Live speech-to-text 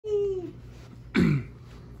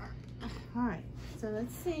So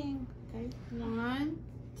let's sing. Okay, 1,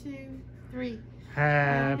 2, 3.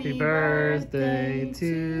 Happy birthday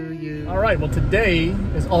to you. All right, well, today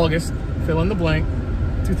is August, fill in the blank,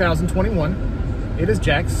 2021. It is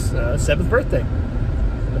Jack's 7th birthday.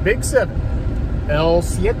 The big 7. El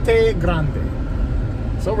Siete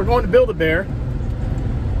Grande. So we're going to Build-A-Bear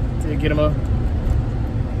to get him a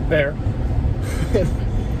bear.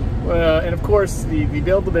 And of course, the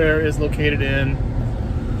Build-A-Bear is located in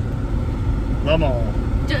the mall.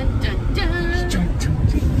 Dun, dun, dun. Dun, dun,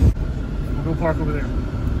 dun. We'll go park over there.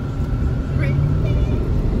 Great.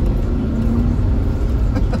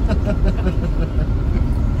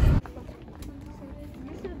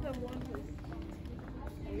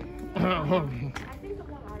 I think the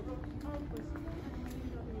one I wrote was.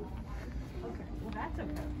 Okay, well that's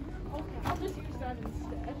okay. Okay, I'll just use that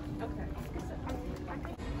instead. Okay. I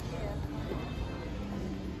think,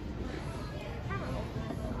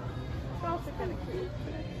 it's also kind of cute.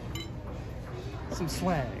 Some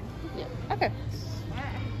swag. Yeah. Okay.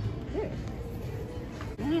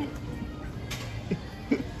 Yeah.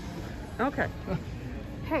 Okay.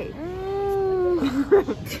 Hey.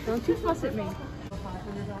 Don't you fuss at me.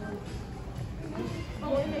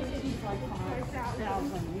 Oh, it makes it like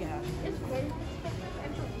 5,000, yeah. It's way.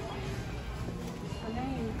 A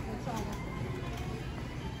name, that's all.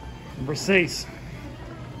 Versace.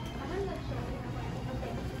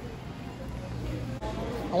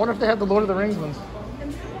 I wonder if they have the Lord of the Rings ones.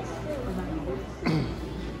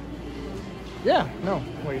 Yeah, no,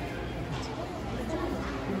 wait.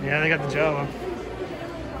 Yeah, they got the Java.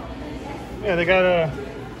 Yeah, they got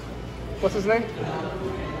what's his name?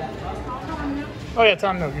 Oh yeah,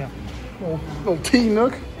 Tom Nook, yeah. Little T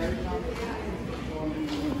Nook.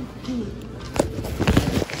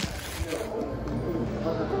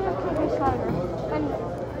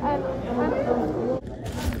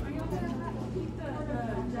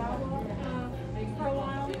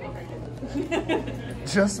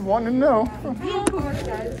 Just want to know.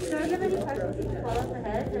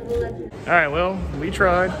 Alright, well, we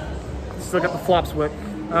tried. Still got the flops whip.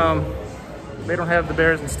 They don't have the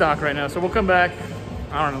bears in stock right now, so we'll come back,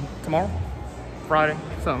 I don't know, tomorrow? Friday?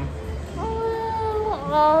 Something.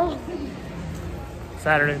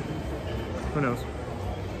 Saturday. Who knows?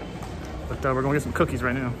 But we're going to get some cookies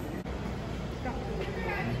right now.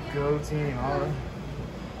 Go team, alright.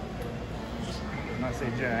 Did not say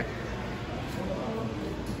Jack.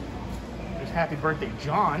 There's happy birthday,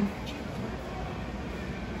 John.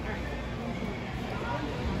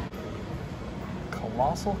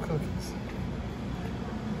 Colossal cookies.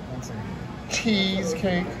 And some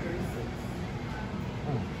cheesecake.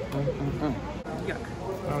 Yuck.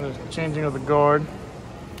 Oh, there's changing of the guard.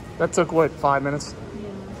 That took what, 5 minutes? Yeah.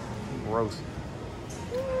 Gross.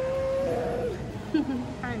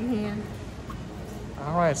 I'm here.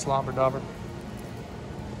 All right, slobber dobber.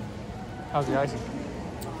 How's the icing?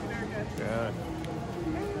 Good.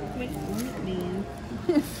 Wait, man.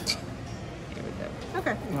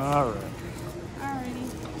 Okay. All right. Alrighty.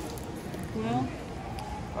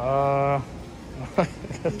 Well.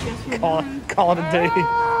 Call it a day.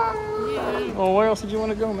 Yeah. Oh, where else did you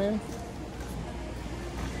want to go, man?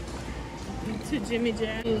 To Jimmy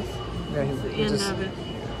Jack's. Yeah, It's the he end just of it.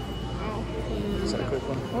 Oh. said a quick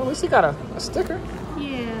one. Well, at least he got a sticker.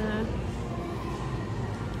 Yeah.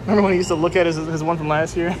 Remember when he used to look at his one from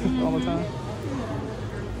last year all the time?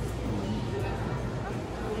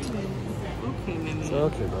 Okay, maybe. It's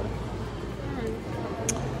okay, buddy.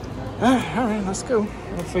 All right, let's go.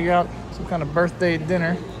 We'll figure out some kind of birthday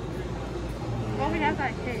dinner. Well, we have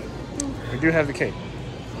that cake. We do have the cake.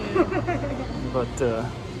 But, Yeah.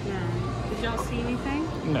 Did y'all see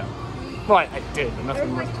anything? no. Well, I did, but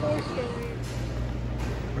nothing There's was. my Toy Story.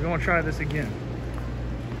 We're going to try this again.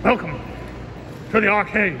 Welcome to the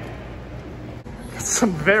arcade.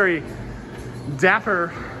 Some very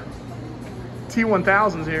dapper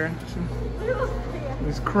T1000s here.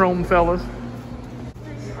 These chrome fellas.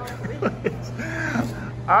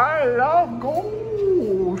 I love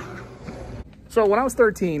gold. So when I was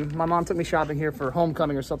 13, my mom took me shopping here for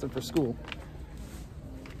homecoming or something for school.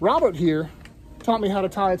 Robert here taught me how to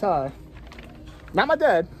tie a tie. Not my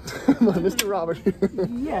dad, but Mr. Robert.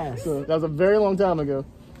 Yes. So that was a very long time ago.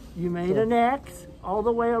 You made an X all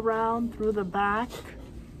the way around through the back.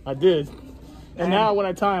 I did. And now when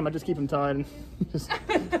I tie him, I just keep him tied. And just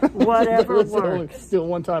Whatever It's only works. still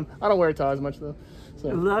one time. I don't wear ties much though. So.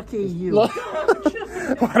 Lucky you.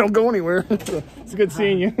 I don't go anywhere. So it's good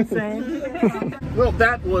seeing you. Same. Well,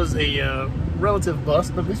 that was a relative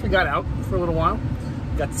bust, but at least we got out for a little while.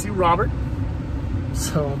 Got to see Robert.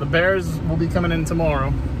 So the bears will be coming in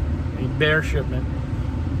tomorrow. A bear shipment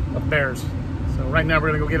of bears. So So right now we're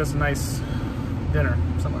gonna go get us a nice dinner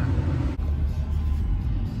somewhere.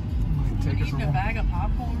 Might take us a bag of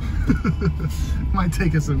popcorn. Might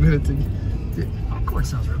take us a minute to get. Popcorn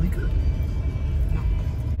sounds really good.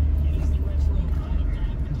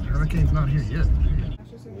 The hurricane's not here yet.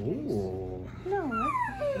 Ooh. No.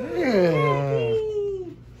 Yeah.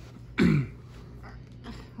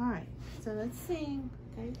 All right. So let's sing.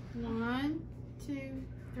 Okay. 1, 2,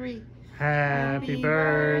 3. Happy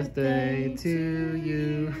birthday to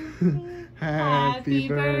you. Happy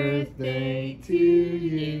birthday to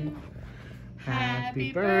you.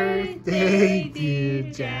 Happy birthday,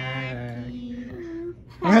 dear Jackie.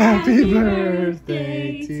 Happy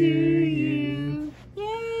birthday to you.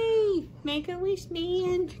 Yay! Make a wish,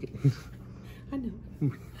 man. I know.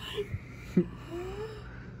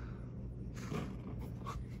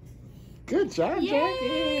 Good job, Yay,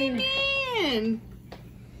 Jackie. man!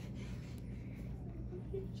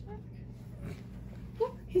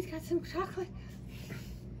 Oh, he's got some chocolate.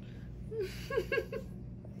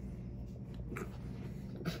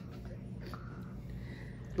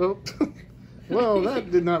 Oh. Well, that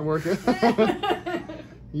did not work.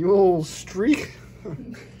 You old streak.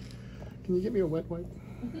 Can you get me a wet wipe?